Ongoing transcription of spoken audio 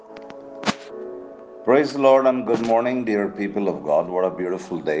Praise the Lord and good morning, dear people of God. What a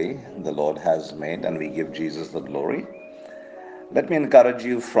beautiful day the Lord has made, and we give Jesus the glory. Let me encourage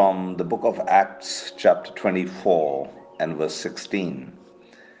you from the book of Acts, chapter 24 and verse 16.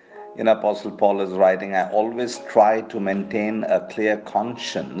 Apostle Paul is writing, I always try to maintain a clear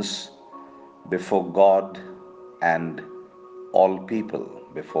conscience before God and all people,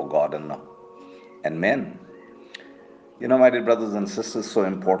 before God and men. My dear brothers and sisters, so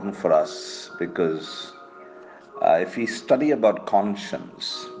important for us because if we study about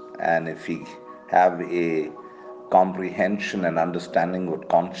conscience and if we have a comprehension and understanding what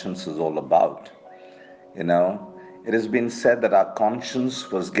conscience is all about, you know, it has been said that our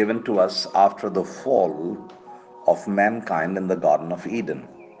conscience was given to us after the fall of mankind in the Garden of Eden.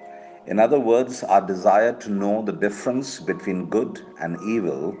 In other words, our desire to know the difference between good and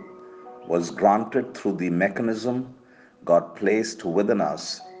evil was granted through the mechanism God placed within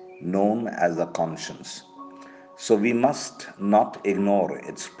us known as a conscience. So we must not ignore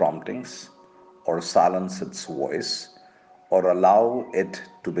its promptings or silence its voice or allow it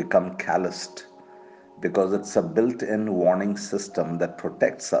to become calloused because it's a built in warning system that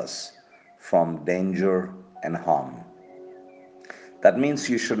protects us from danger and harm. That means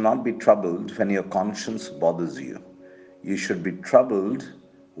you should not be troubled when your conscience bothers you. You should be troubled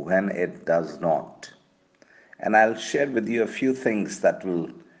when it does not. And I'll share with you a few things that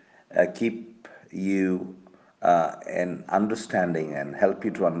will keep you in understanding and help you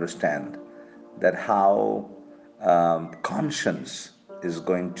to understand that how conscience is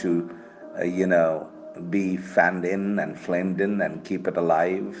going to, be fanned in and flamed in and keep it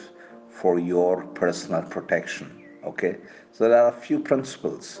alive for your personal protection. Okay, so there are a few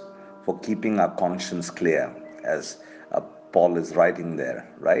principles for keeping our conscience clear, as Paul is writing there,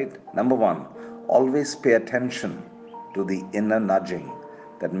 right? Number one, always pay attention to the inner nudging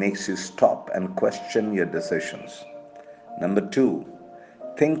that makes you stop and question your decisions. Number two,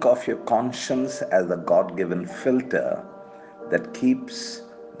 think of your conscience as a God given filter that keeps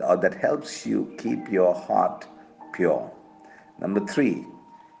or that helps you keep your heart pure. Number three,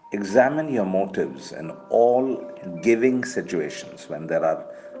 examine your motives in all giving situations when there are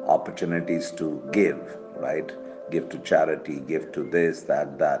opportunities to give, right? Give to charity, give to this,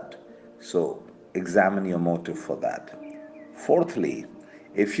 that. So examine your motive for that. Fourthly,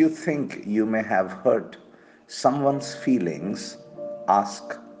 if you think you may have hurt someone's feelings,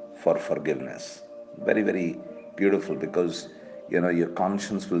 ask for forgiveness. Very, very beautiful because your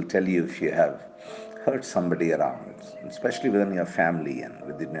conscience will tell you if you have hurt somebody around, especially within your family and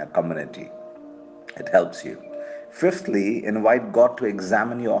within your community. It helps you. Fifthly, invite God to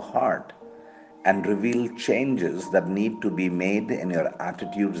examine your heart and reveal changes that need to be made in your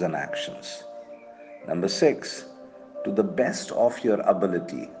attitudes and actions. Number six, to the best of your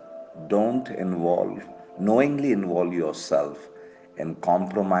ability, don't knowingly involve yourself in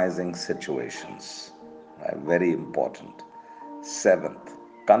compromising situations. Right? Very important. Seventh,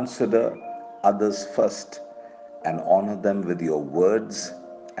 consider others first and honor them with your words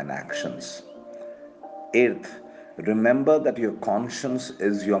and actions. Eighth, remember that your conscience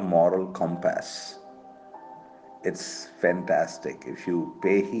is your moral compass. It's fantastic. If you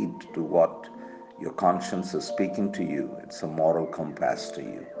pay heed to what your conscience is speaking to you, it's a moral compass to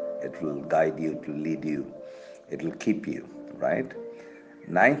you. It will guide you, it will lead you, it will keep you, right?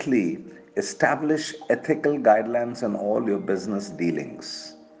 Ninthly, establish ethical guidelines in all your business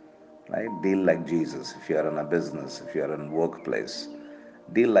dealings, right? Deal like Jesus. If you are in a business, if you are in workplace,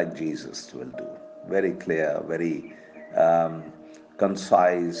 deal like Jesus will do. Very clear, very um,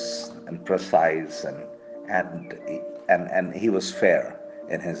 concise and precise, and and he was fair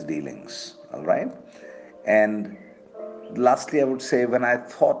in his dealings. All right, and lastly, I would say when a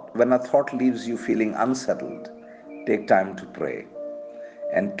thought leaves you feeling unsettled, take time to pray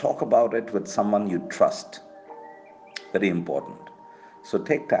and talk about it with someone you trust. Very important. So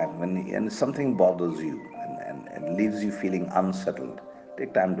take time and something bothers you and leaves you feeling unsettled.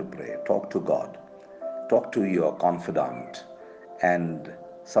 Take time to pray. Talk to God. Talk to your confidant and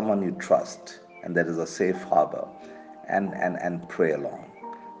someone you trust, and there is a safe harbor, and pray along.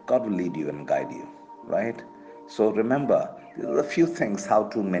 God will lead you and guide you, right? So remember, these are a few things how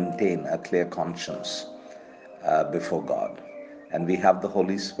to maintain a clear conscience before God. And we have the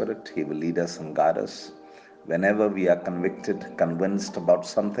Holy Spirit. He will lead us and guide us. Whenever we are convicted, convinced about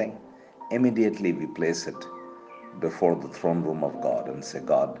something, immediately we place it before the throne room of God and say,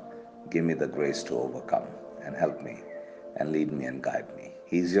 God, give me the grace to overcome and help me and lead me and guide me.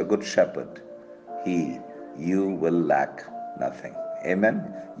 He is your good shepherd. You will lack nothing.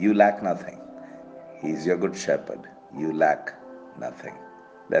 Amen. You lack nothing. He is your good shepherd. You lack nothing.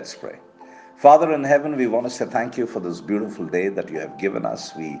 Let's pray. Father in heaven, we want to say thank you for this beautiful day that you have given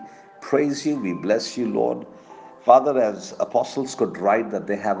us. We praise you, we bless you, Lord. Father, as apostles could write that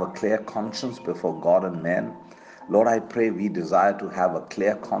they have a clear conscience before God and men, Lord, I pray we desire to have a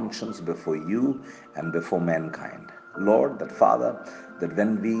clear conscience before you and before mankind. Lord, that Father, that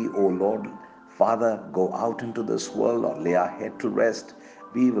when we, O Lord, Father, go out into this world or lay our head to rest,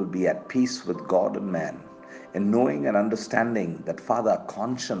 we will be at peace with God and man. In knowing and understanding that, Father, our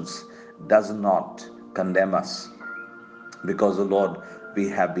conscience does not condemn us, because, O Lord, we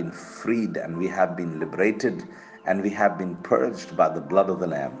have been freed and we have been liberated and we have been purged by the blood of the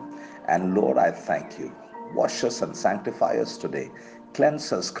Lamb. And Lord, I thank you. Wash us and sanctify us today.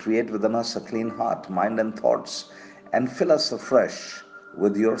 Cleanse us, create within us a clean heart, mind, and thoughts, and fill us afresh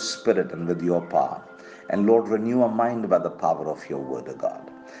with your spirit and with your power. And Lord, renew our mind by the power of your word, O God.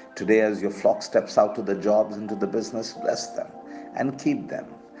 Today, as your flock steps out to the jobs, into the business, bless them and keep them.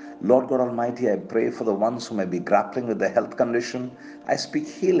 Lord God Almighty, I pray for the ones who may be grappling with a health condition. I speak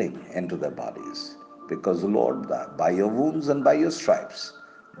healing into their bodies. Because, Lord, by your wounds and by your stripes,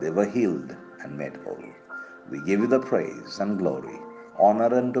 they were healed and made whole. We give you the praise and glory,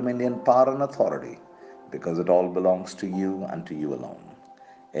 honor and dominion, power and authority, because it all belongs to you and to you alone.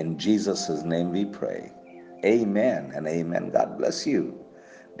 In Jesus' name we pray. Amen and amen. God bless you.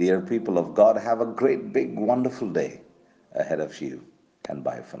 Dear people of God, have a great, big, wonderful day ahead of you. And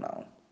bye for now.